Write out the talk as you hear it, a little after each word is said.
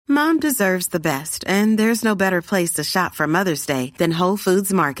Mom deserves the best, and there's no better place to shop for Mother's Day than Whole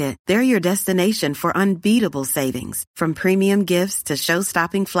Foods Market. They're your destination for unbeatable savings, from premium gifts to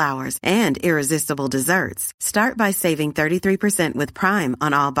show-stopping flowers and irresistible desserts. Start by saving 33% with Prime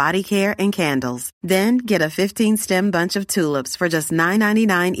on all body care and candles. Then get a 15-stem bunch of tulips for just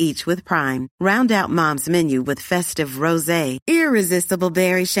 $9.99 each with Prime. Round out Mom's menu with festive rosé, irresistible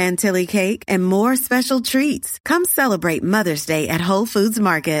berry chantilly cake, and more special treats. Come celebrate Mother's Day at Whole Foods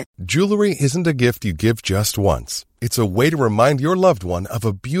Market. Jewelry isn't a gift you give just once. It's a way to remind your loved one of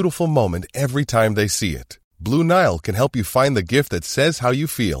a beautiful moment every time they see it. Blue Nile can help you find the gift that says how you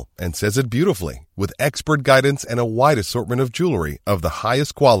feel and says it beautifully, with expert guidance and a wide assortment of jewelry of the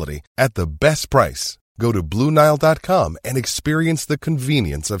highest quality at the best price. Go to BlueNile.com and experience the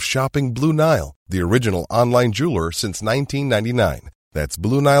convenience of shopping Blue Nile, the original online jeweler since 1999. That's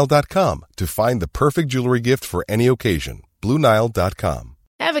BlueNile.com to find the perfect jewelry gift for any occasion. BlueNile.com.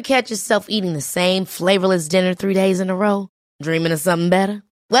 Ever catch yourself eating the same flavorless dinner 3 days in a row? Dreaming of something better?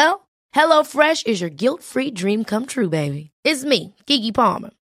 Well, HelloFresh is your guilt-free dream come true, baby. It's me, Keke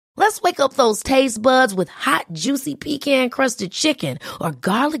Palmer. Let's wake up those taste buds with hot, juicy pecan-crusted chicken or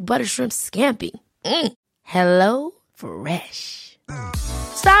garlic butter shrimp scampi. Hello Fresh.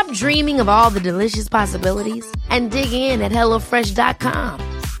 Stop dreaming of all the delicious possibilities and dig in at HelloFresh.com.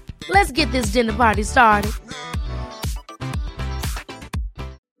 Let's get this dinner party started.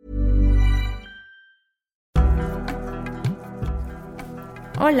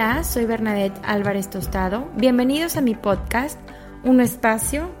 Hola, soy Bernadette Álvarez Tostado. Bienvenidos a mi podcast, un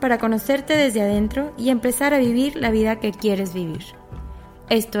espacio para conocerte desde adentro y empezar a vivir la vida que quieres vivir.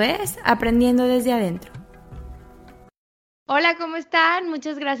 Esto es Aprendiendo desde Adentro. Hola, ¿cómo están?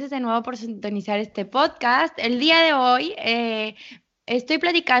 Muchas gracias de nuevo por sintonizar este podcast. El día de hoy estoy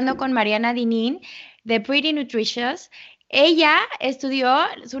platicando con Mariana Dinín de Pretty Nutritious. Ella estudió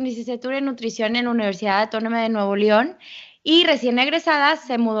su licenciatura en nutrición en la Universidad Autónoma de Nuevo León y recién egresada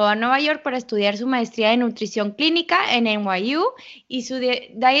se mudó a Nueva York para estudiar su maestría de nutrición clínica en NYU y su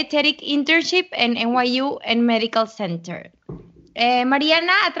dietetic internship en NYU en Medical Center.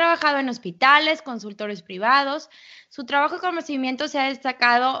 Mariana ha trabajado en hospitales, consultorios privados. Su trabajo y conocimiento se ha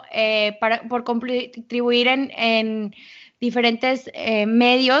destacado por contribuir en diferentes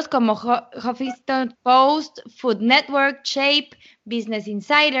medios como Huffington Post, Food Network, Shape, Business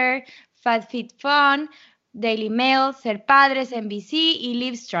Insider, FatFitFun, Daily Mail, Ser Padres, NBC y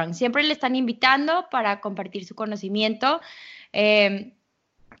Livestrong. Siempre le están invitando para compartir su conocimiento. El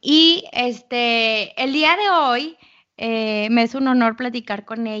día de hoy me es un honor platicar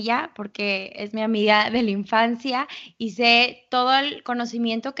con ella porque es mi amiga de la infancia y sé todo el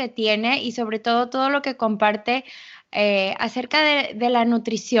conocimiento que tiene y sobre todo lo que comparte acerca de la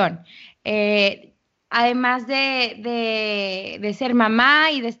nutrición. Además de ser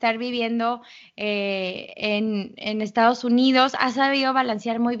mamá y de estar viviendo en Estados Unidos, ha sabido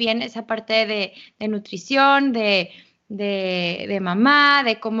balancear muy bien esa parte de nutrición, de mamá,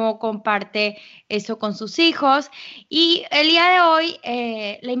 de cómo comparte eso con sus hijos. Y el día de hoy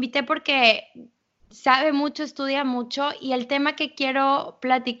la invité porque sabe mucho, estudia mucho y el tema que quiero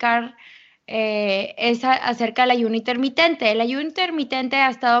platicar es acerca del ayuno intermitente. El ayuno intermitente ha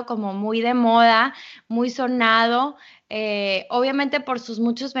estado como muy de moda, muy sonado, obviamente por sus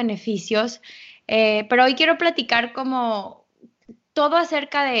muchos beneficios, pero hoy quiero platicar como todo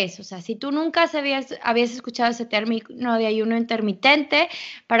acerca de eso. O sea, si tú nunca habías escuchado ese término de ayuno intermitente,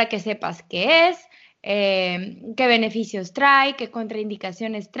 para que sepas qué es, qué beneficios trae, qué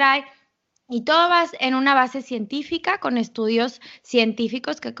contraindicaciones trae. Y todo va en una base científica, con estudios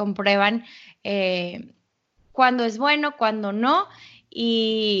científicos que comprueban cuándo es bueno, cuándo no,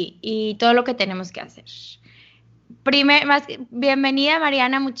 y todo lo que tenemos que hacer. Bienvenida,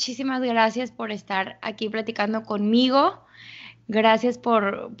 Mariana, muchísimas gracias por estar aquí platicando conmigo. Gracias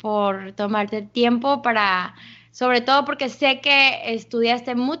por tomarte el tiempo sobre todo porque sé que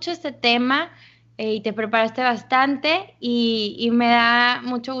estudiaste mucho este tema, y te preparaste bastante y me da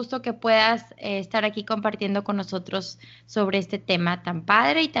mucho gusto que puedas estar aquí compartiendo con nosotros sobre este tema tan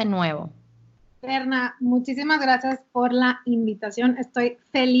padre y tan nuevo. Berna, muchísimas gracias por la invitación. Estoy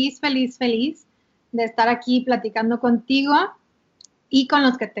feliz de estar aquí platicando contigo y con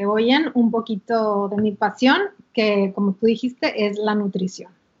los que te oyen un poquito de mi pasión, que como tú dijiste es la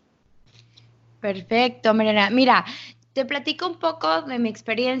nutrición. Perfecto, Mariana. Mira, te platico un poco de mi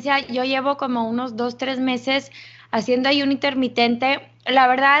experiencia. Yo llevo como unos 2-3 meses haciendo ayuno intermitente. La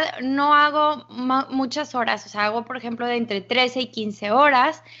verdad, no hago muchas horas. O sea, hago, por ejemplo, de entre 13 y 15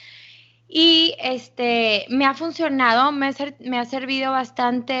 horas. Y me ha funcionado, me ha servido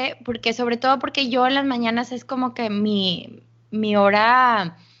bastante, sobre todo porque yo en las mañanas es como que mi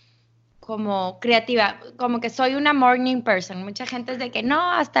hora como creativa, como que soy una morning person. Mucha gente es de que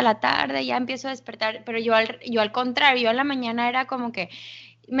no, hasta la tarde ya empiezo a despertar, pero yo al contrario, yo en la mañana era como que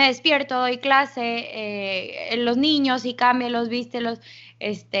me despierto, doy clase, los niños y cámbialos, vístelos,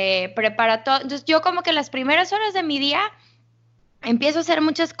 prepara todo. Entonces yo como que las primeras horas de mi día empiezo a hacer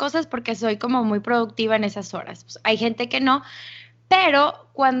muchas cosas porque soy como muy productiva en esas horas. Pues, hay gente que no, pero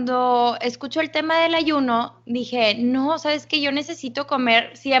cuando escucho el tema del ayuno, dije, no, sabes que yo necesito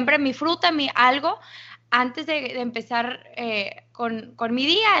comer siempre mi fruta, mi algo, antes de empezar con mi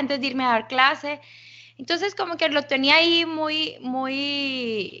día, antes de irme a dar clase. Entonces como que lo tenía ahí muy,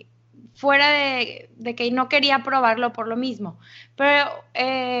 muy fuera de que no quería probarlo por lo mismo. Pero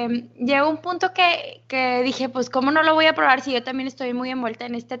llegó un punto que dije, pues ¿cómo no lo voy a probar si yo también estoy muy envuelta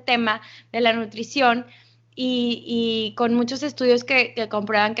en este tema de la nutrición? Y con muchos estudios que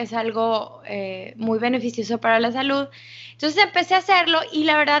comprueban que es algo muy beneficioso para la salud. Entonces empecé a hacerlo y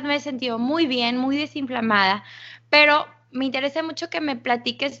la verdad me he sentido muy bien, muy desinflamada, pero me interesa mucho que me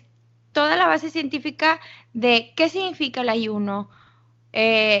platiques toda la base científica de qué significa el ayuno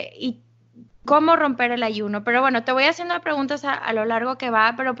y cómo romper el ayuno. Pero bueno, te voy haciendo preguntas a lo largo que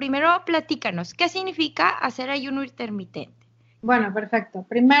va, pero primero platícanos, ¿qué significa hacer ayuno intermitente? Bueno, perfecto.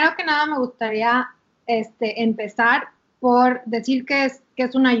 Primero que nada me gustaría empezar por decir que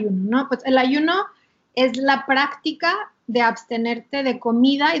es un ayuno, ¿no? Pues el ayuno es la práctica de abstenerte de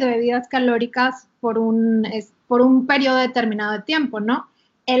comida y de bebidas calóricas por un periodo determinado de tiempo, ¿no?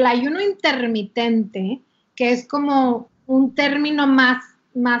 El ayuno intermitente, que es como un término más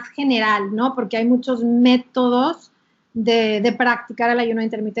general, ¿no? Porque hay muchos métodos de practicar el ayuno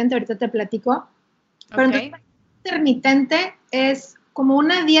intermitente, ahorita te platico. Pero Okay. entonces, intermitente es como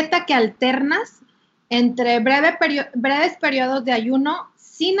una dieta que alternas entre breves periodos de ayuno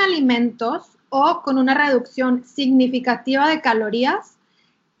sin alimentos o con una reducción significativa de calorías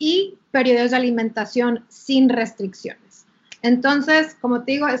y periodos de alimentación sin restricciones. Entonces, como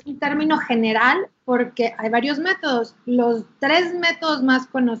te digo, es un término general porque hay varios métodos. Los 3 métodos más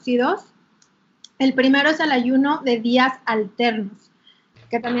conocidos, el primero es el ayuno de días alternos,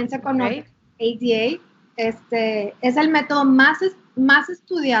 que también se conoce ADA. Es el método más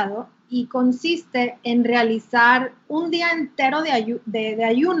estudiado y consiste en realizar un día entero de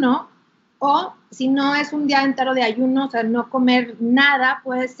ayuno, o si no es un día entero de ayuno, o sea, no comer nada,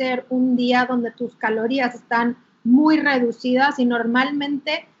 puede ser un día donde tus calorías están muy reducidas y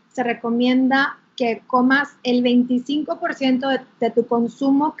normalmente se recomienda que comas el 25% de tu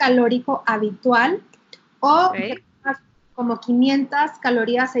consumo calórico habitual o que comas como 500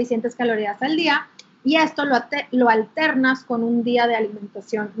 calorías, 600 calorías al día. Y esto lo alternas con un día de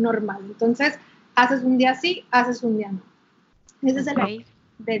alimentación normal. Entonces, haces un día sí, haces un día no. Ese es el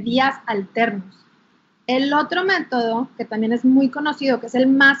de días alternos. El otro método, que también es muy conocido, que es el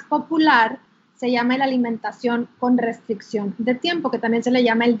más popular, se llama la alimentación con restricción de tiempo, que también se le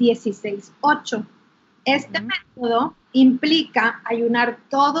llama el 16-8. Este método implica ayunar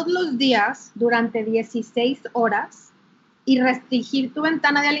todos los días durante 16 horas y restringir tu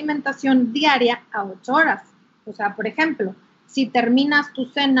ventana de alimentación diaria a 8 horas. O sea, por ejemplo, si terminas tu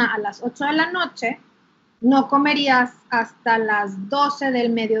cena a las 8 de la noche, no comerías hasta las 12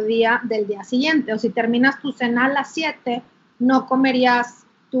 del mediodía del día siguiente. O si terminas tu cena a las 7, no comerías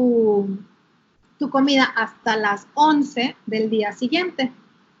tu comida hasta las 11 del día siguiente.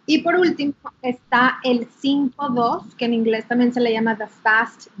 Y por último está el 5-2, que en inglés también se le llama The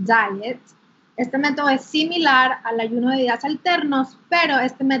Fast Diet. Este método es similar al ayuno de días alternos, pero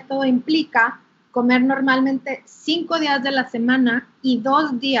este método implica comer normalmente 5 días de la semana y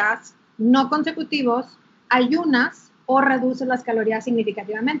 2 días no consecutivos, ayunas o reduces las calorías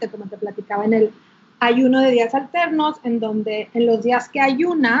significativamente, como te platicaba en el ayuno de días alternos, en donde en los días que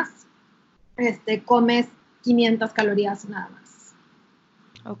ayunas, comes 500 calorías nada más.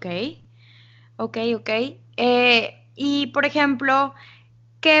 Ok. Y, por ejemplo,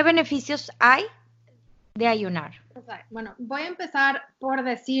 ¿qué beneficios hay de ayunar? Bueno, voy a empezar por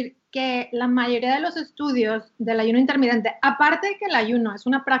decir que la mayoría de los estudios del ayuno intermitente, aparte de que el ayuno es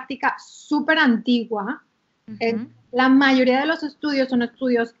una práctica súper antigua, la mayoría de los estudios son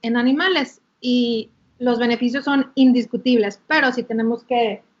estudios en animales y los beneficios son indiscutibles, pero sí tenemos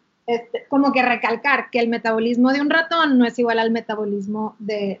que como que recalcar que el metabolismo de un ratón no es igual al metabolismo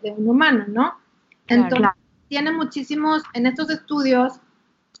de un humano, ¿no? Claro. Entonces, tiene muchísimos, en estos estudios,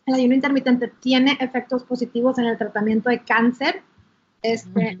 el ayuno intermitente tiene efectos positivos en el tratamiento de cáncer,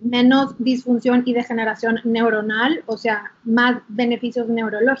 menos disfunción y degeneración neuronal, o sea, más beneficios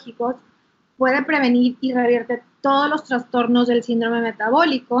neurológicos, puede prevenir y revierte todos los trastornos del síndrome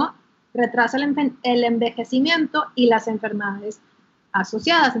metabólico, retrasa el envejecimiento y las enfermedades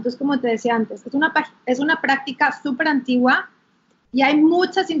asociadas. Entonces, como te decía antes, es una práctica súper antigua y hay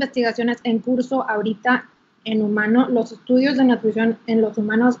muchas investigaciones en curso ahorita en humano. Los estudios de nutrición en los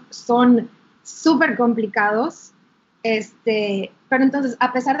humanos son súper complicados. Pero entonces,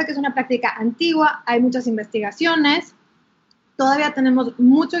 a pesar de que es una práctica antigua, hay muchas investigaciones. Todavía tenemos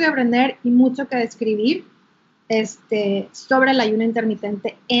mucho que aprender y mucho que describir sobre el ayuno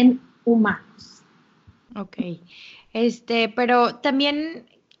intermitente en humanos. Ok. Pero también,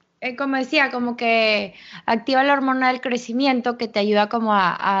 como decía, como que activa la hormona del crecimiento que te ayuda como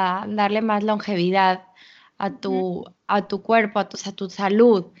a darle más longevidad a tu cuerpo, a tu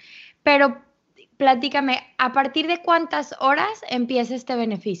salud. Pero platícame, ¿a partir de cuántas horas empieza este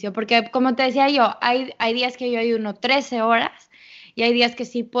beneficio? Porque como te decía yo, hay días que yo ayuno 13 horas y hay días que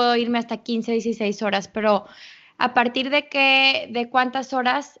sí puedo irme hasta 15, 16 horas, pero ¿a partir de cuántas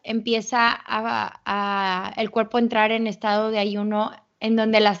horas empieza el cuerpo a entrar en estado de ayuno en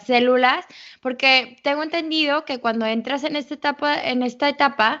donde las células, porque tengo entendido que cuando entras en esta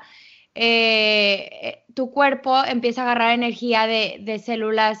etapa, tu cuerpo empieza a agarrar energía de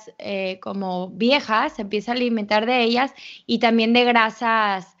células como viejas, se empieza a alimentar de ellas y también de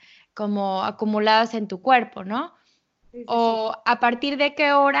grasas como acumuladas en tu cuerpo, ¿no? Sí, sí, O a partir de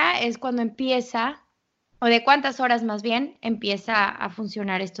qué hora es cuando empieza, o de cuántas horas más bien, empieza a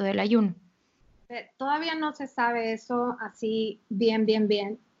funcionar esto del ayuno. Todavía no se sabe eso así bien.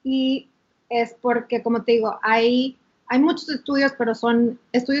 Y es porque, como te digo, hay muchos estudios, pero son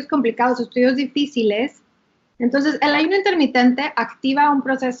estudios complicados, estudios difíciles. Entonces, el ayuno intermitente activa un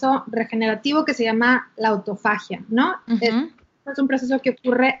proceso regenerativo que se llama la autofagia, ¿no? Es un proceso que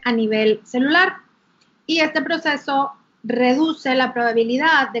ocurre a nivel celular y este proceso reduce la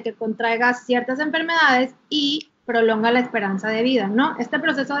probabilidad de que contraigas ciertas enfermedades y prolonga la esperanza de vida, ¿no? Este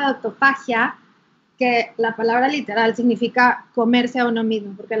proceso de autofagia, que la palabra literal significa comerse a uno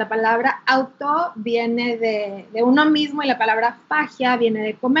mismo, porque la palabra auto viene de uno mismo y la palabra fagia viene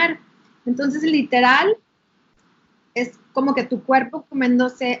de comer. Entonces, literal, es como que tu cuerpo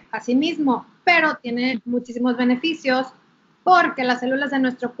comiéndose a sí mismo, pero tiene muchísimos beneficios porque las células de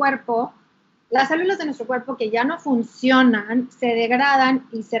nuestro cuerpo que ya no funcionan, se degradan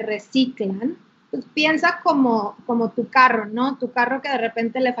y se reciclan. Pues piensa como tu carro, ¿no? Tu carro que de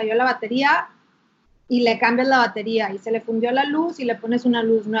repente le falló la batería y le cambias la batería y se le fundió la luz y le pones una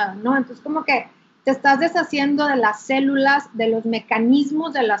luz nueva, ¿no? Entonces como que te estás deshaciendo de las células, de los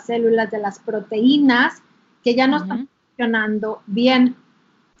mecanismos de las células, de las proteínas que ya no están funcionando bien.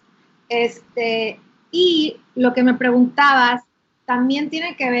 Y lo que me preguntabas también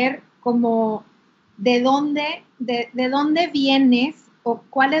tiene que ver como de dónde vienes o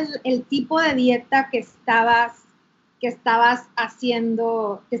cuál es el tipo de dieta que estabas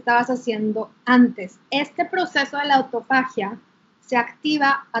haciendo antes. Este proceso de la autofagia se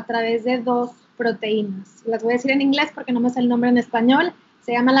activa a través de dos proteínas. Las voy a decir en inglés porque no me sé el nombre en español.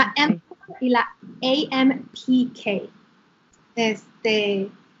 Se llama la mTOR y la AMPK.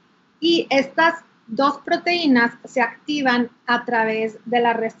 Y estas dos proteínas se activan a través de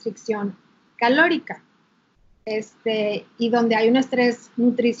la restricción calórica. Y donde hay un estrés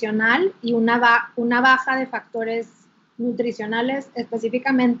nutricional y una baja de factores nutricionales,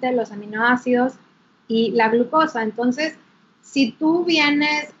 específicamente los aminoácidos y la glucosa. Entonces, si tú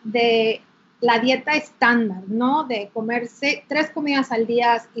vienes de la dieta estándar, ¿no? De comerse 3 comidas al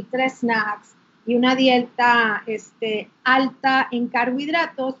día y 3 snacks y una dieta alta en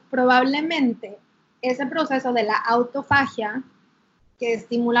carbohidratos, probablemente ese proceso de la autofagia que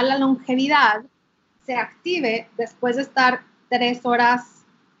estimula la longevidad se active después de estar 3 horas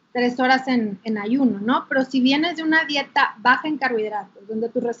en ayuno, ¿no? Pero si vienes de una dieta baja en carbohidratos, donde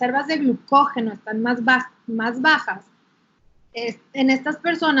tus reservas de glucógeno están más bajas, en estas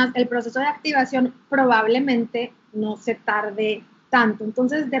personas el proceso de activación probablemente no se tarde tanto.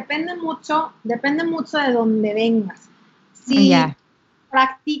 Entonces depende mucho de dónde vengas. Si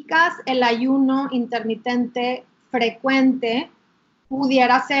practicas el ayuno intermitente frecuente,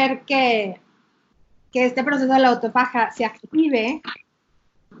 pudiera ser que este proceso de la autofagia se active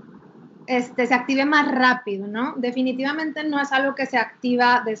más rápido, ¿no? Definitivamente no es algo que se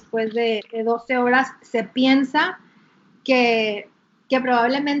activa después de 12 horas. Se piensa que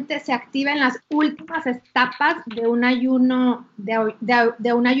probablemente se active en las últimas etapas de un ayuno,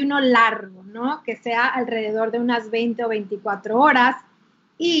 de un ayuno largo, ¿no? Que sea alrededor de unas 20 o 24 horas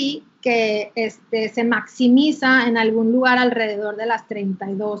y que se maximiza en algún lugar alrededor de las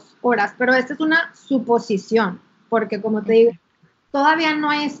 32 horas. Pero esta es una suposición, porque como te digo, todavía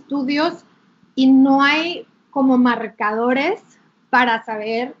no hay estudios y no hay como marcadores para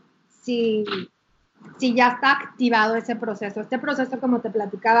saber si si ya está activado ese proceso. Este proceso, como te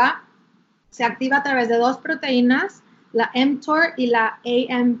platicaba, se activa a través de dos proteínas, la mTOR y la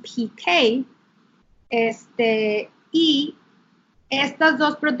AMPK, y estas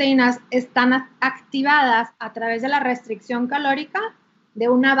dos proteínas están activadas a través de la restricción calórica, de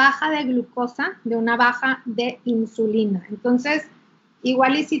una baja de glucosa, de una baja de insulina. Entonces,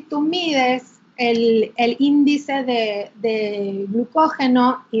 igual y si tú mides el índice de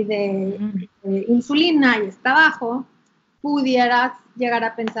glucógeno y de insulina y está bajo, pudieras llegar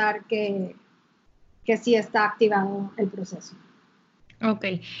a pensar que sí está activado el proceso. Ok,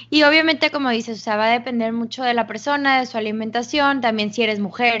 y obviamente como dices, o sea, va a depender mucho de la persona, de su alimentación, también si eres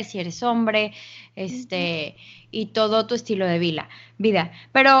mujer, si eres hombre, y todo tu estilo de vida.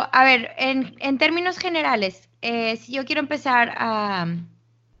 Pero, a ver, en términos generales, si yo quiero empezar a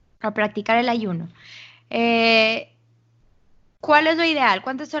practicar el ayuno, ¿cuál es lo ideal?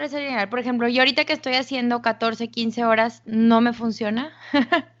 ¿Cuántas horas es lo ideal? Por ejemplo, yo ahorita que estoy haciendo 14, 15 horas, ¿no me funciona?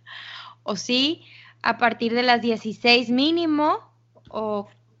 ¿O sí? ¿A partir de las 16 mínimo? ¿O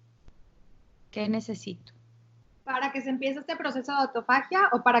qué necesito? ¿Para que se empiece este proceso de autofagia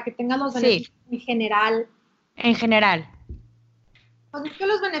o para que tengas los beneficios en general? En general. Pues es que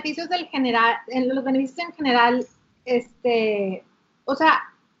los beneficios en general, o sea,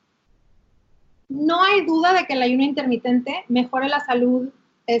 no hay duda de que el ayuno intermitente mejore la salud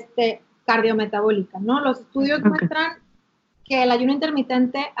cardiometabólica, ¿no? Los estudios muestran que el ayuno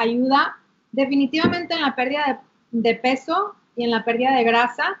intermitente ayuda definitivamente en la pérdida de peso y en la pérdida de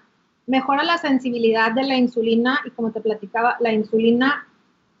grasa, mejora la sensibilidad de la insulina y como te platicaba, la insulina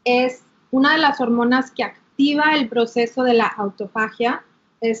es una de las hormonas que activa el proceso de la autofagia,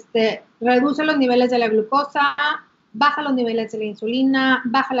 reduce los niveles de la glucosa, baja los niveles de la insulina,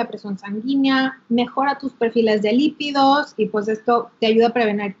 baja la presión sanguínea, mejora tus perfiles de lípidos y pues esto te ayuda a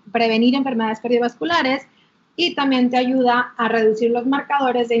prevenir enfermedades cardiovasculares y también te ayuda a reducir los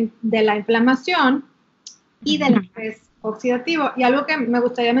marcadores de la inflamación y del estrés oxidativo. Y algo que me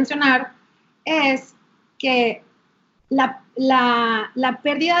gustaría mencionar es que la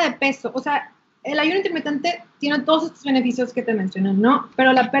pérdida de peso, o sea, el ayuno intermitente tiene todos estos beneficios que te mencioné, ¿no?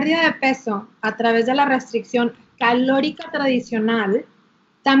 Pero la pérdida de peso a través de la restricción calórica tradicional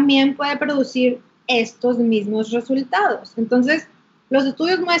también puede producir estos mismos resultados. Entonces, los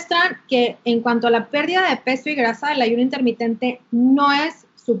estudios muestran que en cuanto a la pérdida de peso y grasa, el ayuno intermitente no es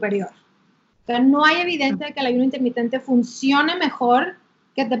superior. O sea, no hay evidencia de que el ayuno intermitente funcione mejor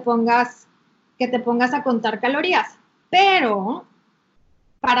que te pongas a contar calorías. Pero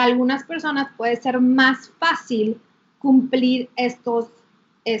para algunas personas puede ser más fácil cumplir estos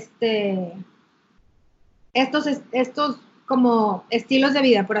como estilos de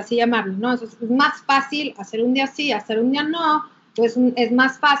vida, por así llamarlo, ¿no? Es más fácil hacer un día sí, hacer un día no, pues es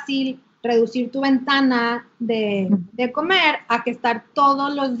más fácil reducir tu ventana de comer a que estar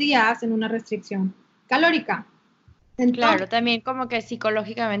todos los días en una restricción calórica. Entonces, claro, también como que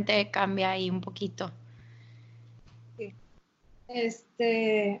psicológicamente cambia ahí un poquito. Sí.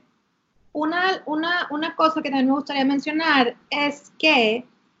 Una cosa que también me gustaría mencionar es que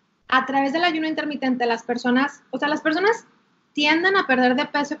a través del ayuno intermitente las personas tienden a perder de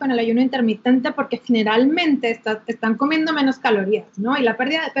peso con el ayuno intermitente porque generalmente están comiendo menos calorías, ¿no? Y la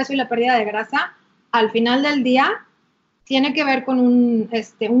pérdida de peso y la pérdida de grasa al final del día tiene que ver con un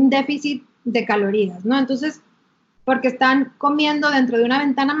déficit de calorías, ¿no? Entonces, porque están comiendo dentro de una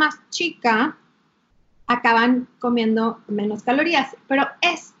ventana más chica, acaban comiendo menos calorías. Pero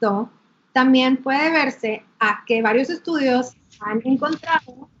esto también puede verse a que varios estudios han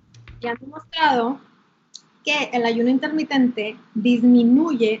encontrado y han demostrado que el ayuno intermitente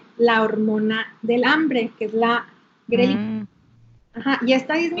disminuye la hormona del hambre, que es la grelina. Ajá, y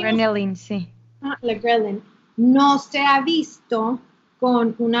esta disminución, ghrelin, sí. La ghrelin, no se ha visto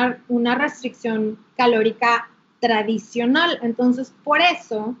con una restricción calórica tradicional. Entonces, por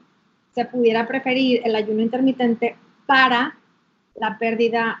eso se pudiera preferir el ayuno intermitente para la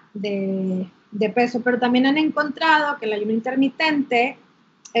pérdida de peso. Pero también han encontrado que el ayuno intermitente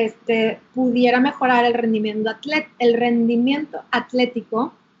pudiera mejorar el rendimiento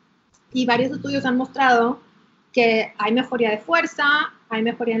atlético y varios estudios han mostrado que hay mejoría de fuerza, hay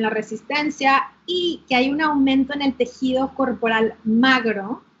mejoría en la resistencia y que hay un aumento en el tejido corporal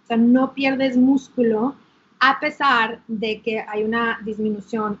magro, o sea, no pierdes músculo a pesar de que hay una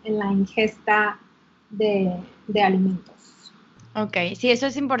disminución en la ingesta de alimentos. Ok, sí, eso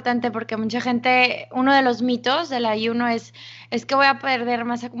es importante porque mucha gente, uno de los mitos del ayuno es que voy a perder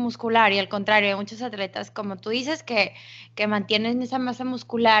masa muscular y al contrario, hay muchos atletas, como tú dices, que mantienen esa masa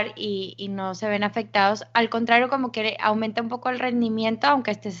muscular y no se ven afectados. Al contrario, como que aumenta un poco el rendimiento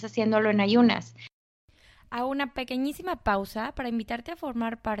aunque estés haciéndolo en ayunas. Hago una pequeñísima pausa para invitarte a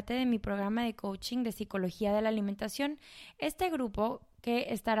formar parte de mi programa de coaching de psicología de la alimentación. Este grupo, que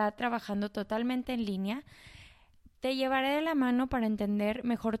estará trabajando totalmente en línea, te llevaré de la mano para entender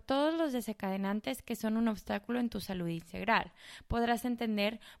mejor todos los desencadenantes que son un obstáculo en tu salud integral. Podrás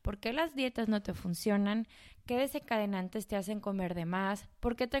entender por qué las dietas no te funcionan, qué desencadenantes te hacen comer de más,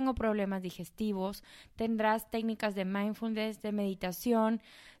 por qué tengo problemas digestivos. Tendrás técnicas de mindfulness, de meditación,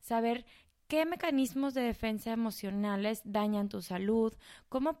 saber qué mecanismos de defensa emocionales dañan tu salud,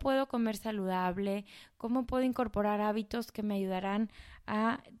 cómo puedo comer saludable, cómo puedo incorporar hábitos que me ayudarán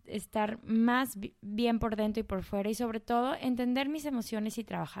a estar más bien por dentro y por fuera y sobre todo entender mis emociones y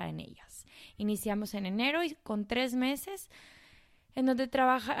trabajar en ellas. Iniciamos en enero y con 3 meses en donde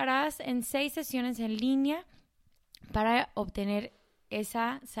trabajarás en 6 sesiones en línea para obtener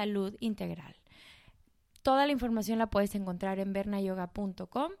esa salud integral. Toda la información la puedes encontrar en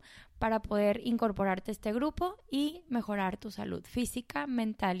bernayoga.com para poder incorporarte a este grupo y mejorar tu salud física,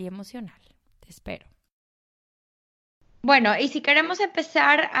 mental y emocional. Te espero. Bueno, y si queremos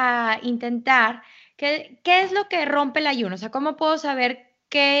empezar a intentar, ¿qué es lo que rompe el ayuno? O sea, ¿cómo puedo saber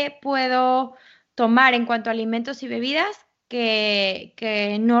qué puedo tomar en cuanto a alimentos y bebidas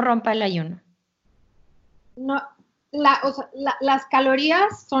que no rompa el ayuno? No, las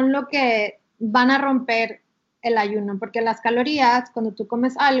calorías son lo que van a romper el ayuno, porque las calorías, cuando tú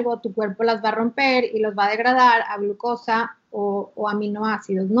comes algo, tu cuerpo las va a romper y los va a degradar a glucosa o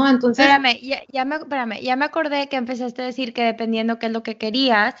aminoácidos, ¿no? Entonces... Espérame, ya me acordé que empezaste a decir que dependiendo qué es lo que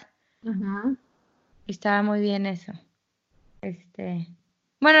querías. Ajá. Estaba muy bien eso.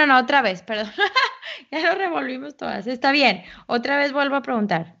 Bueno, no, otra vez, perdón. Ya lo revolvimos todas. Está bien. Otra vez vuelvo a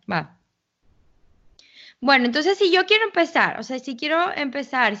preguntar. Va. Bueno, entonces si yo quiero empezar, o sea, si quiero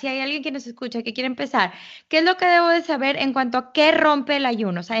empezar, si hay alguien que nos escucha que quiere empezar, ¿qué es lo que debo de saber en cuanto a qué rompe el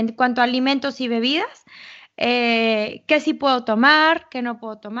ayuno? O sea, en cuanto a alimentos y bebidas, ¿qué sí puedo tomar, qué no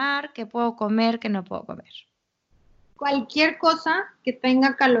puedo tomar, qué puedo comer, qué no puedo comer? Cualquier cosa que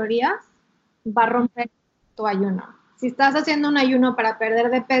tenga calorías va a romper tu ayuno. Si estás haciendo un ayuno para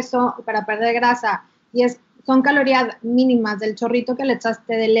perder de peso, para perder grasa, y son calorías mínimas del chorrito que le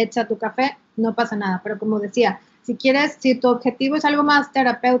echaste de leche a tu café, no pasa nada. Pero como decía, si tu objetivo es algo más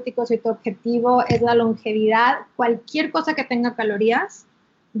terapéutico, si tu objetivo es la longevidad, cualquier cosa que tenga calorías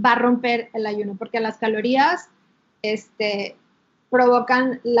va a romper el ayuno, porque las calorías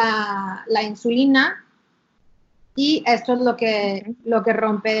provocan la insulina y esto es lo que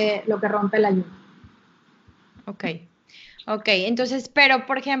rompe el ayuno. Ok, entonces, pero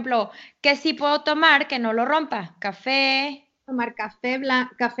por ejemplo, ¿qué sí puedo tomar que no lo rompa? ¿Café? Tomar café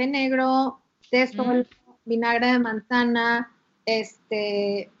negro, té solo, vinagre de manzana,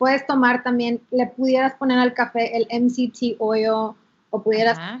 puedes tomar también, le pudieras poner al café el MCT oil o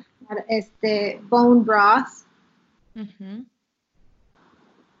pudieras tomar bone broth.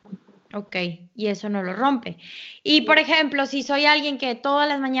 Ok, y eso no lo rompe. Y por ejemplo, si soy alguien que todas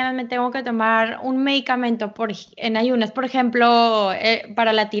las mañanas me tengo que tomar un medicamento en ayunas, por ejemplo,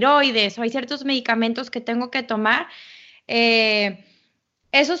 para la tiroides, o hay ciertos medicamentos que tengo que tomar,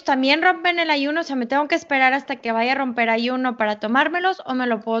 ¿esos también rompen el ayuno? O sea, ¿me tengo que esperar hasta que vaya a romper ayuno para tomármelos o me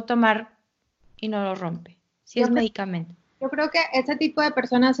lo puedo tomar y no lo rompe? Si es medicamento. Yo creo que ese tipo de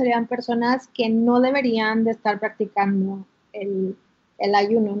personas serían personas que no deberían de estar practicando el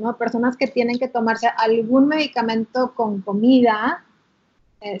ayuno, ¿no? Personas que tienen que tomarse algún medicamento con comida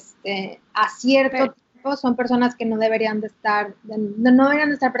a cierto tiempo son personas que no deberían de estar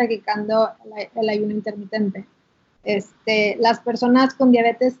practicando el ayuno intermitente. Las personas con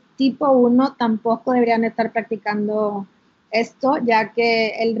diabetes tipo 1 tampoco deberían estar practicando esto, ya que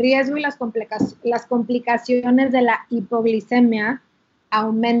el riesgo y las complicaciones de la hipoglicemia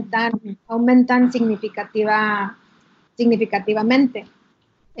aumentan significativamente.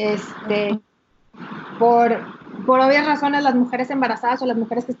 Por obvias razones, las mujeres embarazadas o las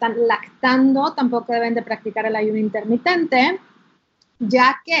mujeres que están lactando tampoco deben de practicar el ayuno intermitente,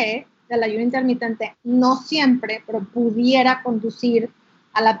 ya que el ayuno intermitente no siempre, pero pudiera conducir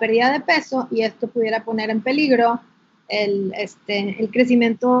a la pérdida de peso y esto pudiera poner en peligro el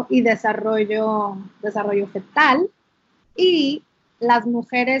crecimiento y desarrollo fetal. Y las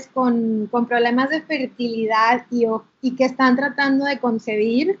mujeres con problemas de fertilidad y que están tratando de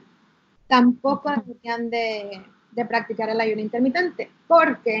concebir tampoco deberían de practicar el ayuno intermitente,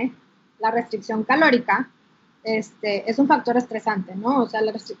 porque la restricción calórica es un factor estresante, ¿no? O sea,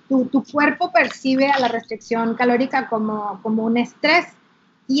 tu cuerpo percibe a la restricción calórica como un estrés,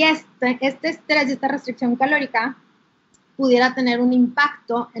 y este estrés y esta restricción calórica pudiera tener un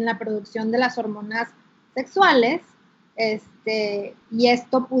impacto en la producción de las hormonas sexuales, y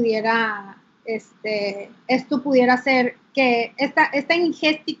esto pudiera esto pudiera ser que estas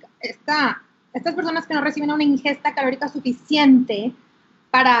personas que no reciben una ingesta calórica suficiente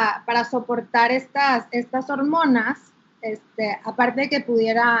para soportar estas hormonas, aparte de que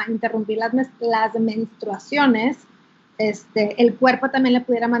pudiera interrumpir las menstruaciones, el cuerpo también le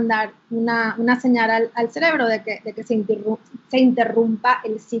pudiera mandar una señal al cerebro de que se interrumpa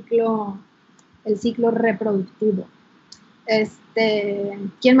el ciclo reproductivo.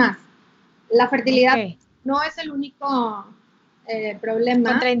 ¿Quién más? La fertilidad no es el único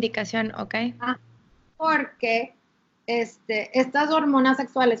problema. Contraindicación, porque estas hormonas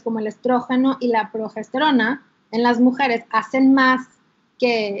sexuales como el estrógeno y la progesterona en las mujeres hacen más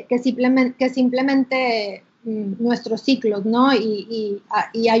que simplemente nuestros ciclos, ¿no? Y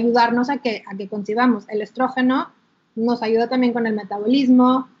ayudarnos a que concibamos. El estrógeno nos ayuda también con el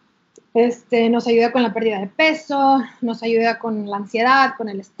metabolismo, nos ayuda con la pérdida de peso, nos ayuda con la ansiedad, con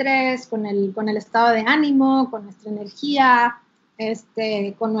el estrés, con el estado de ánimo, con nuestra energía,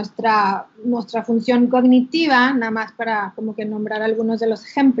 con nuestra función cognitiva, nada más para como que nombrar algunos de los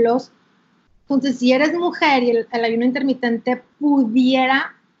ejemplos. Entonces, si eres mujer y el ayuno intermitente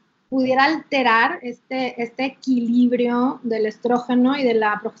pudiera alterar este equilibrio del estrógeno y de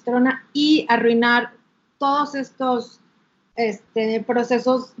la progesterona y arruinar todos estos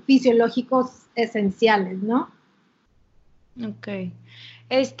procesos fisiológicos esenciales, ¿no? Ok.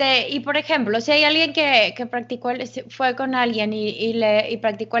 Y por ejemplo, si hay alguien que fue con alguien y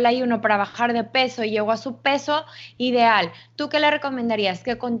practicó el ayuno para bajar de peso y llegó a su peso ideal, ¿tú qué le recomendarías?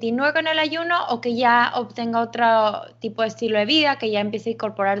 ¿Que continúe con el ayuno o que ya obtenga otro tipo de estilo de vida, que ya empiece a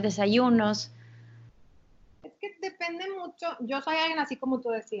incorporar desayunos? Es que depende mucho. Yo soy alguien así como tú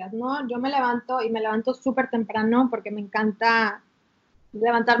decías, ¿no? Yo me levanto súper temprano porque me encanta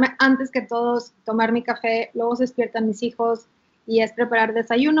levantarme antes que todos, tomar mi café, luego se despiertan mis hijos y es preparar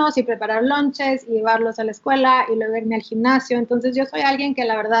desayunos y preparar lunches y llevarlos a la escuela y luego irme al gimnasio. Entonces yo soy alguien que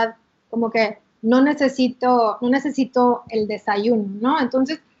la verdad como que no necesito el desayuno, ¿no?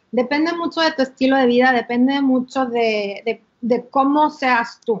 Entonces depende mucho de tu estilo de vida, depende mucho de cómo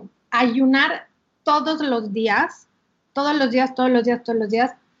seas tú. Ayunar todos los días,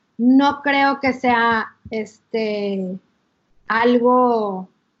 no creo que sea algo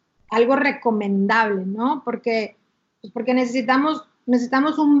recomendable, ¿no? Porque necesitamos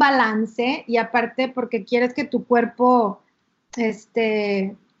un balance y aparte porque quieres que tu cuerpo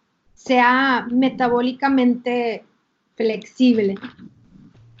sea metabólicamente flexible.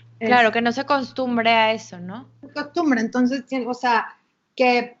 Claro, que no se acostumbre a eso, ¿no? Se acostumbra, entonces, o sea,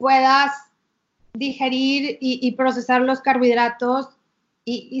 que puedas digerir y procesar los carbohidratos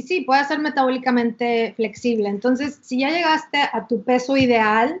y sí, puede ser metabólicamente flexible. Entonces, si ya llegaste a tu peso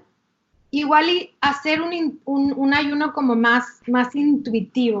ideal, igual y hacer un ayuno como más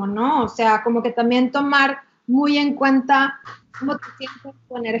intuitivo, ¿no? O sea, como que también tomar muy en cuenta cómo te sientes,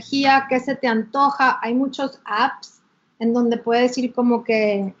 tu energía, qué se te antoja. Hay muchos apps en donde puedes ir como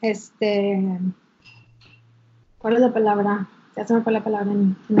que, ¿cuál es la palabra? Ya se me fue la palabra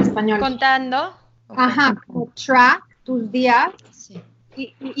en español. Contando. Ajá, como track tus días. Sí.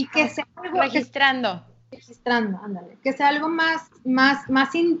 Y que sea algo... Registrando, ándale, que sea algo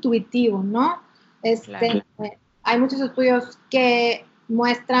más intuitivo, ¿no? Claro. Hay muchos estudios que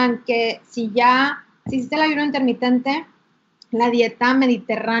muestran que si hiciste el ayuno intermitente, la dieta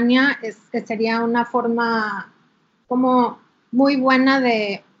mediterránea sería una forma como muy buena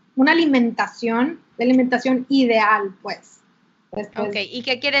de una alimentación ideal, pues. Ok, ¿y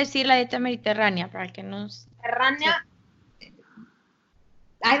qué quiere decir la dieta mediterránea? Para que nos... Mediterránea...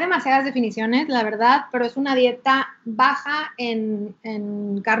 Hay demasiadas definiciones, la verdad, pero es una dieta baja en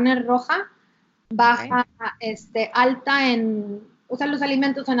carne roja, baja, alta en, o sea, los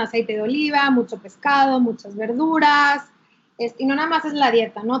alimentos son aceite de oliva, mucho pescado, muchas verduras, y no nada más es la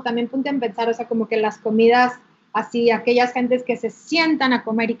dieta, ¿no? También ponte a pensar, o sea, como que las comidas, así, aquellas gentes que se sientan a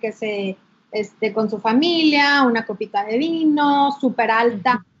comer y que con su familia, una copita de vino, súper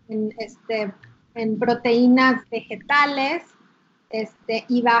alta en proteínas vegetales,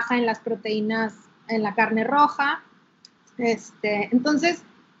 y baja en las proteínas en la carne roja. Entonces,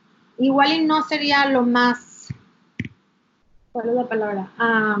 igual y no sería lo más, ¿cuál es la palabra?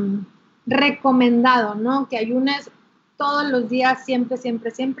 Recomendado, ¿no? Que ayunes todos los días, siempre.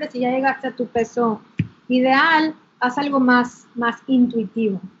 Si ya llegaste a tu peso ideal, haz algo más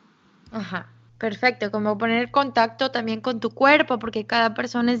intuitivo. Ajá. Perfecto, como poner contacto también con tu cuerpo, porque cada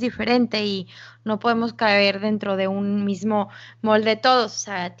persona es diferente y no podemos caer dentro de un mismo molde todos. O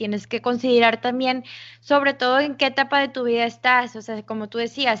sea, tienes que considerar también, sobre todo, en qué etapa de tu vida estás. O sea, como tú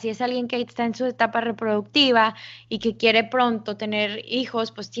decías, si es alguien que está en su etapa reproductiva y que quiere pronto tener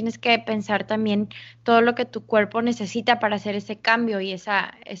hijos, pues tienes que pensar también todo lo que tu cuerpo necesita para hacer ese cambio y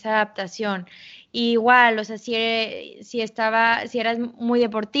esa adaptación. Y igual, o sea, si eras muy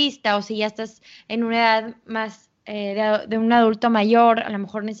deportista o si ya estás en una edad más de un adulto mayor, a lo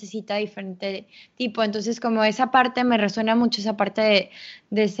mejor necesita diferente tipo. Entonces, como esa parte me resuena mucho, esa parte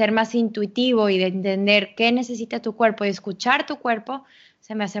de ser más intuitivo y de entender qué necesita tu cuerpo y escuchar tu cuerpo,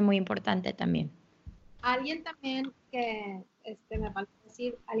 se me hace muy importante también. Alguien también que me falta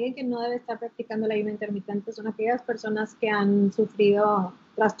decir, alguien que no debe estar practicando el ayuno intermitente son aquellas personas que han sufrido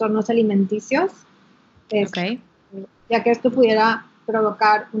trastornos alimenticios, Ok. ya que esto pudiera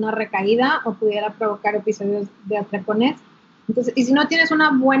provocar una recaída o pudiera provocar episodios de atracones. Entonces, y si no tienes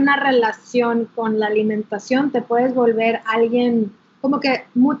una buena relación con la alimentación, te puedes volver alguien como que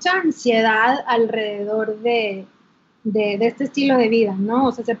mucha ansiedad alrededor de este estilo de vida, ¿no?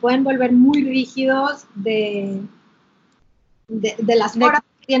 O sea, se pueden volver muy rígidos de las horas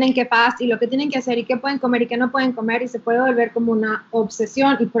que tienen que pasar y lo que tienen que hacer y qué pueden comer y qué no pueden comer y se puede volver como una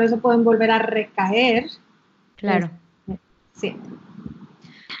obsesión y por eso pueden volver a recaer. Claro. Sí.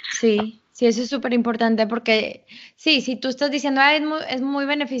 Sí, sí, eso es súper importante porque sí, si tú estás diciendo, es muy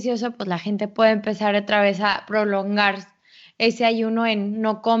beneficioso, pues la gente puede empezar otra vez a prolongar ese ayuno en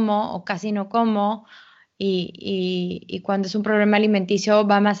no como o casi no como y cuando es un problema alimenticio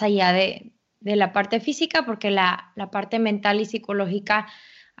va más allá de la parte física porque la parte mental y psicológica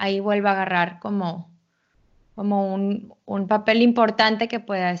ahí vuelve a agarrar como un papel importante que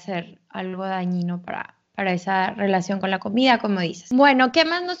puede ser algo dañino para esa relación con la comida, como dices. Bueno, ¿qué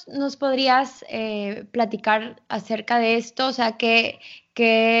más nos podrías platicar acerca de esto? O sea, ¿qué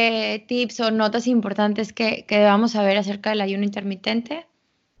tips o notas importantes que debamos saber acerca del ayuno intermitente?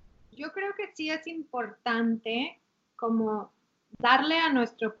 Yo creo que sí es importante como darle a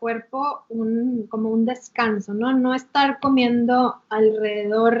nuestro cuerpo como un descanso, ¿no? No estar comiendo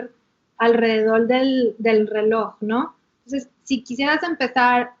alrededor del reloj, ¿no? Entonces, si quisieras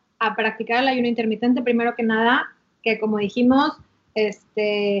empezar a practicar el ayuno intermitente, primero que nada, que como dijimos,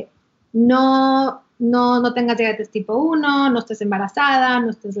 no tengas diabetes tipo 1, no estés embarazada,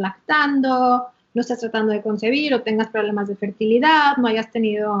 no estés lactando, no estés tratando de concebir o tengas problemas de fertilidad, no hayas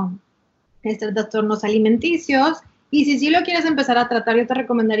tenido trastornos alimenticios. Y si sí lo quieres empezar a tratar, yo te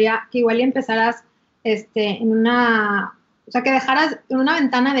recomendaría que igual y empezaras o sea, que dejaras en una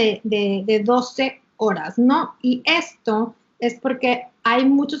ventana de 12 horas, ¿no? Y esto es porque hay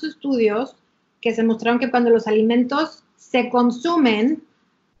muchos estudios que se mostraron que cuando los alimentos se consumen,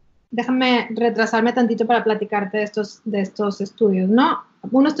 déjame retrasarme tantito para platicarte de estos estudios, ¿no?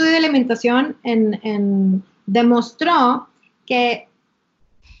 Un estudio de alimentación demostró que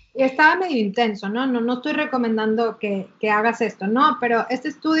estaba medio intenso, ¿no? No estoy recomendando que hagas esto, ¿no? Pero este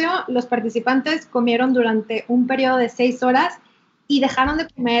estudio, los participantes comieron durante un periodo de 6 horas y dejaron de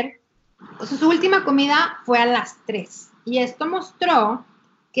comer, o sea, su última comida fue a las 3. Y esto mostró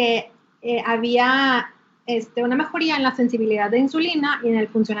que había una mejoría en la sensibilidad de insulina y en el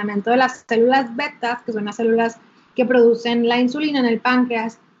funcionamiento de las células betas, que son las células que producen la insulina en el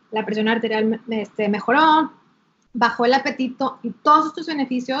páncreas. La presión arterial mejoró, bajó el apetito y todos estos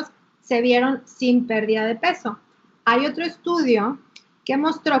beneficios se vieron sin pérdida de peso. Hay otro estudio que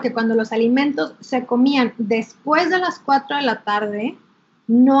mostró que cuando los alimentos se comían después de las 4 de la tarde,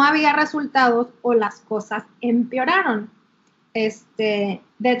 no había resultados o las cosas empeoraron. De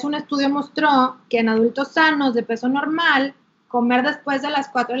hecho, un estudio mostró que en adultos sanos de peso normal, comer después de las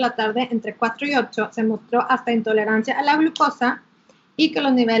 4 de la tarde, entre 4 y 8, se mostró hasta intolerancia a la glucosa y que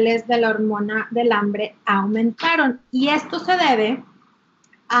los niveles de la hormona del hambre aumentaron. Y esto se debe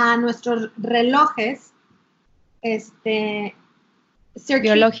a nuestros relojes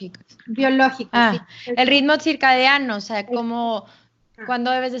biológicos. Ah, sí. El ritmo circadiano, o sea, como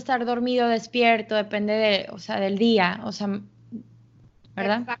cuando debes de estar dormido, despierto, depende o sea, del día, o sea,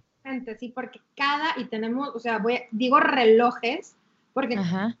 ¿verdad? Exactamente, sí, porque y tenemos, o sea, digo relojes, porque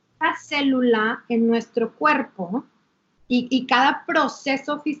cada célula en nuestro cuerpo y cada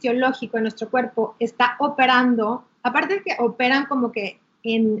proceso fisiológico en nuestro cuerpo está operando, aparte de que operan como que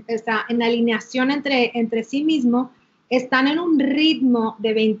en alineación entre sí mismo, están en un ritmo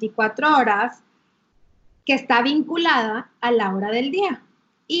de 24 horas que está vinculada a la hora del día.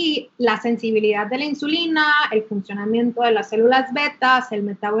 Y la sensibilidad de la insulina, el funcionamiento de las células betas, el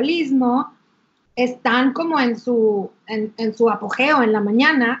metabolismo, están como en su apogeo en la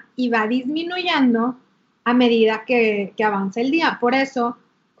mañana y va disminuyendo a medida que avanza el día. Por eso,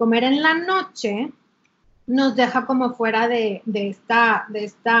 comer en la noche nos deja como fuera de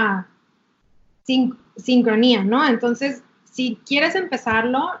esta sincronía, ¿no? Entonces, si quieres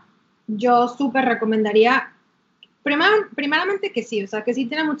empezarlo, yo súper recomendaría, primeramente que sí, o sea, que sí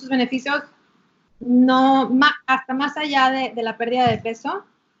tiene muchos beneficios, no, hasta más allá de la pérdida de peso,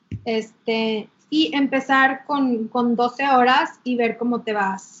 y empezar con 12 horas y ver cómo te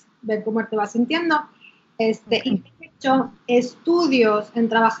vas sintiendo. Okay. Y de hecho, estudios en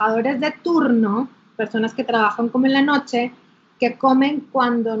trabajadores de turno, personas que trabajan como en la noche, que comen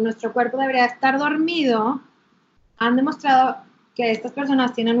cuando nuestro cuerpo debería estar dormido, han demostrado que estas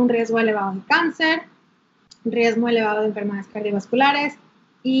personas tienen un riesgo elevado de cáncer, un riesgo elevado de enfermedades cardiovasculares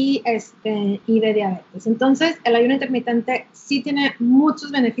y de diabetes. Entonces, el ayuno intermitente sí tiene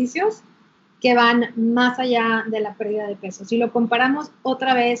muchos beneficios que van más allá de la pérdida de peso. Si lo comparamos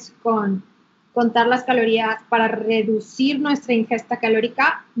otra vez con contar las calorías para reducir nuestra ingesta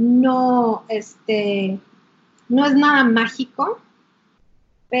calórica, no es nada mágico,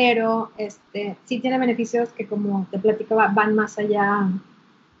 pero sí tiene beneficios que, como te platicaba, van más allá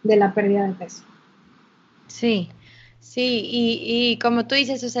de la pérdida de peso. Sí, sí, y como tú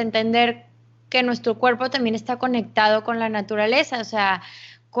dices, es entender que nuestro cuerpo también está conectado con la naturaleza, o sea,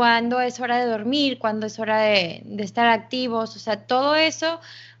 cuándo es hora de dormir, cuándo es hora de estar activos, o sea, todo eso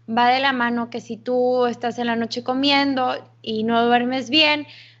va de la mano que si tú estás en la noche comiendo y no duermes bien,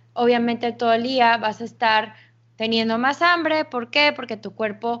 obviamente todo el día vas a estar teniendo más hambre. ¿Por qué? Porque tu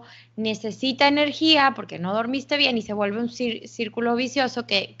cuerpo necesita energía, porque no dormiste bien y se vuelve un círculo vicioso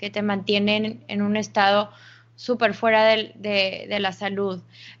que te mantiene en un estado súper fuera de la salud.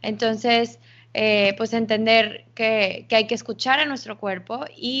 Entonces, pues entender que hay que escuchar a nuestro cuerpo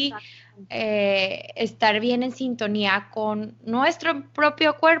y estar bien en sintonía con nuestro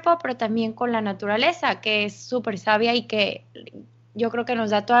propio cuerpo, pero también con la naturaleza, que es súper sabia y que yo creo que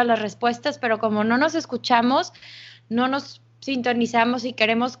nos da todas las respuestas, pero como no nos escuchamos, no nos sintonizamos y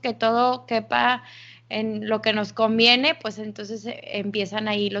queremos que todo quepa en lo que nos conviene, pues entonces empiezan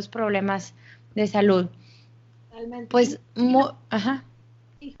ahí los problemas de salud. Totalmente. Pues, ajá.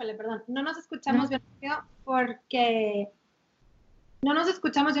 Híjole, perdón, no nos ¿No? escuchamos bien porque no nos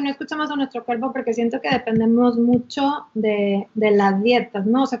escuchamos y no escuchamos a nuestro cuerpo porque siento que dependemos mucho de las dietas,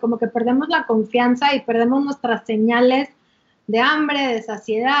 ¿no? O sea, como que perdemos la confianza y perdemos nuestras señales de hambre, de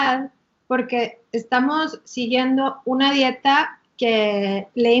saciedad, porque estamos siguiendo una dieta que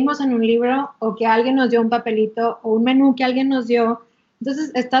leímos en un libro o que alguien nos dio un papelito o un menú que alguien nos dio.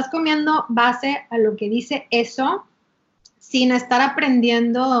 Entonces, estás comiendo base a lo que dice eso sin estar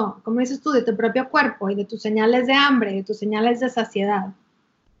aprendiendo, como dices tú, de tu propio cuerpo y de tus señales de hambre, de tus señales de saciedad.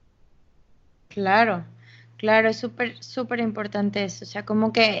 Claro, claro, es súper, súper importante eso. O sea,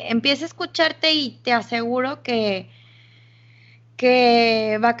 como que empieza a escucharte y te aseguro que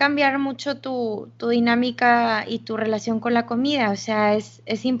va a cambiar mucho tu dinámica y tu relación con la comida. O sea,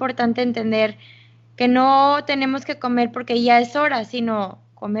 es importante entender que no tenemos que comer porque ya es hora, sino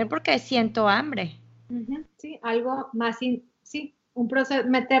comer porque siento hambre. Sí, algo más, sí, un proceso,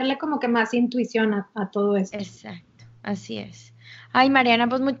 meterle como que más intuición a todo esto. Exacto, así es. Ay, Mariana,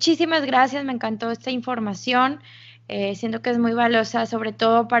 pues muchísimas gracias, me encantó esta información. Siento que es muy valiosa, sobre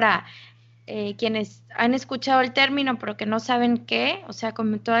todo para quienes han escuchado el término, pero que no saben qué, o sea,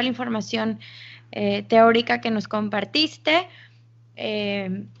 con toda la información teórica que nos compartiste.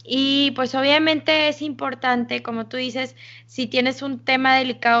 Y pues obviamente es importante, como tú dices, si tienes un tema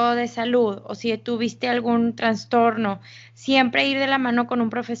delicado de salud o si tuviste algún trastorno, siempre ir de la mano con un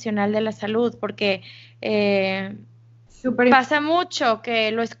profesional de la salud, porque Súper pasa mucho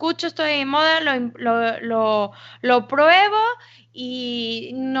que lo escucho, estoy de moda, lo pruebo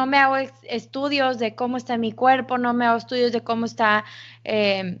y no me hago estudios de cómo está mi cuerpo, no me hago estudios de cómo está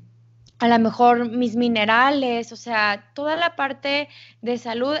a lo mejor mis minerales, o sea, toda la parte de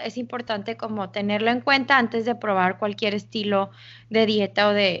salud es importante como tenerlo en cuenta antes de probar cualquier estilo de dieta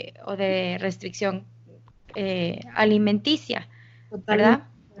o de restricción alimenticia, totalmente ¿verdad?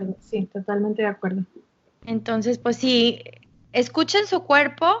 de acuerdo. Sí, totalmente de acuerdo. Entonces, pues sí, escuchen su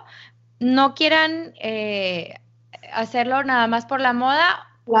cuerpo, no quieran hacerlo nada más por la moda,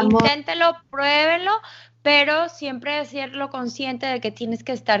 La moda, inténtelo, pruébenlo, pero siempre hacerlo consciente de que tienes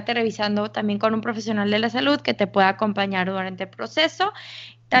que estarte revisando también con un profesional de la salud que te pueda acompañar durante el proceso,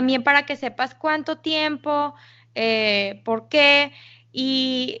 también para que sepas cuánto tiempo, por qué.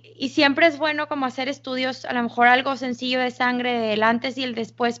 Y siempre es bueno como hacer estudios, a lo mejor algo sencillo de sangre del antes y el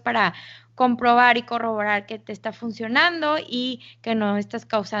después para comprobar y corroborar que te está funcionando y que no estás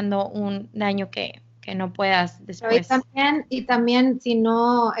causando un daño que no puedas después. Y también si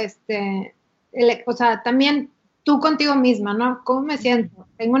no, o sea, también tú contigo misma, ¿no? ¿Cómo me siento?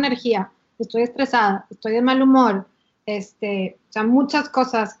 Tengo energía, estoy estresada, estoy de mal humor, o sea, muchas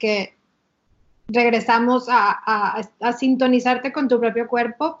cosas que regresamos a sintonizarte con tu propio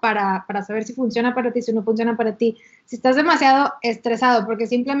cuerpo para saber si funciona para ti, si no funciona para ti. Si estás demasiado estresado porque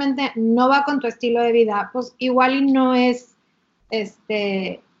simplemente no va con tu estilo de vida, pues igual y no es,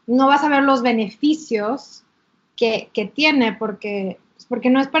 no vas a ver los beneficios que tiene porque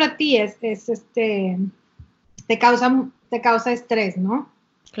no es para ti, te causa estrés, ¿no?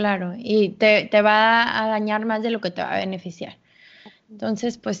 Claro, y te va a dañar más de lo que te va a beneficiar.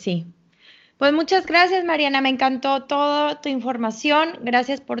 Entonces, pues sí. Pues muchas gracias, Mariana. Me encantó toda tu información.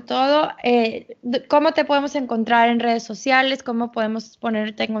 Gracias por todo. ¿Cómo te podemos encontrar en redes sociales? ¿Cómo podemos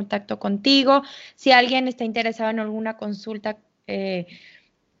ponerte en contacto contigo? Si alguien está interesado en alguna consulta,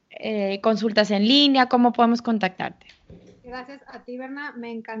 consultas en línea, ¿cómo podemos contactarte? Gracias a ti, Berna.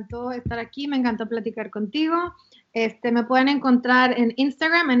 Me encantó estar aquí, me encantó platicar contigo. Me pueden encontrar en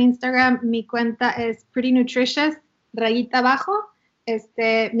Instagram. En Instagram mi cuenta es Pretty Nutritious, _.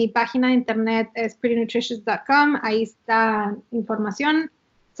 Mi página de internet es prettynutritious.com. Ahí está información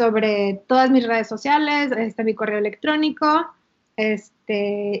sobre todas mis redes sociales, está mi correo electrónico.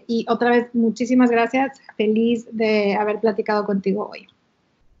 Y otra vez, muchísimas gracias. Feliz de haber platicado contigo hoy.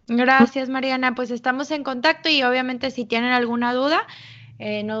 Gracias, Mariana. Pues estamos en contacto y obviamente si tienen alguna duda,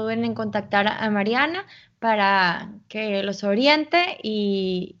 no duden en contactar a Mariana para que los oriente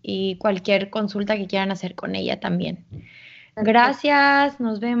y cualquier consulta que quieran hacer con ella también. Gracias,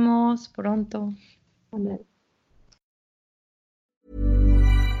 nos vemos pronto.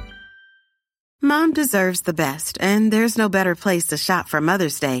 Mom deserves the best, and there's no better place to shop for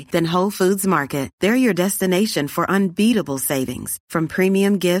Mother's Day than Whole Foods Market. They're your destination for unbeatable savings, from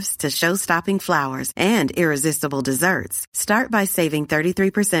premium gifts to show-stopping flowers and irresistible desserts. Start by saving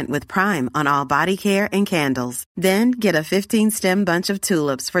 33% with Prime on all body care and candles. Then get a 15-stem bunch of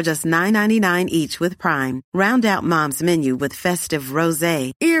tulips for just $9.99 each with Prime. Round out Mom's menu with festive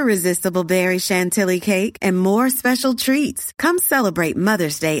rosé, irresistible berry chantilly cake, and more special treats. Come celebrate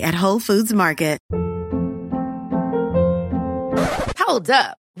Mother's Day at Whole Foods Market. Hold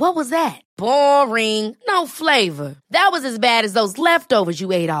up. What was that? Boring. No flavor. That was as bad as those leftovers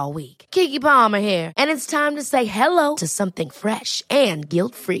you ate all week. Keke Palmer here, and it's time to say hello to something fresh and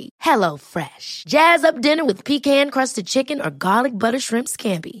guilt-free. Hello Fresh. Jazz up dinner with pecan-crusted chicken or garlic butter shrimp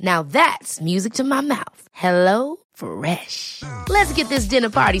scampi. Now that's music to my mouth. Hello Fresh. Let's get this dinner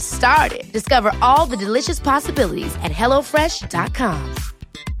party started. Discover all the delicious possibilities at HelloFresh.com.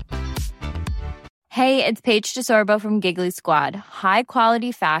 Hey, it's Paige DeSorbo from Giggly Squad. High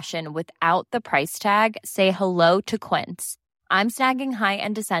quality fashion without the price tag. Say hello to Quince. I'm snagging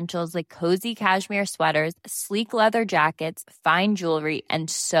high-end essentials like cozy cashmere sweaters, sleek leather jackets, fine jewelry, and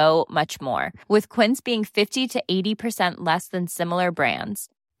so much more. With Quince being 50 to 80% less than similar brands.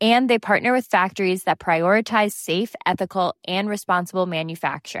 And they partner with factories that prioritize safe, ethical, and responsible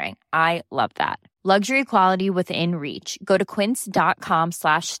manufacturing. I love that. Luxury quality within reach. Go to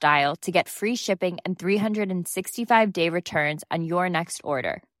quince.com/style to get free shipping and 365-day returns on your next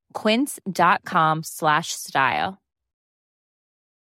order. Quince.com/style.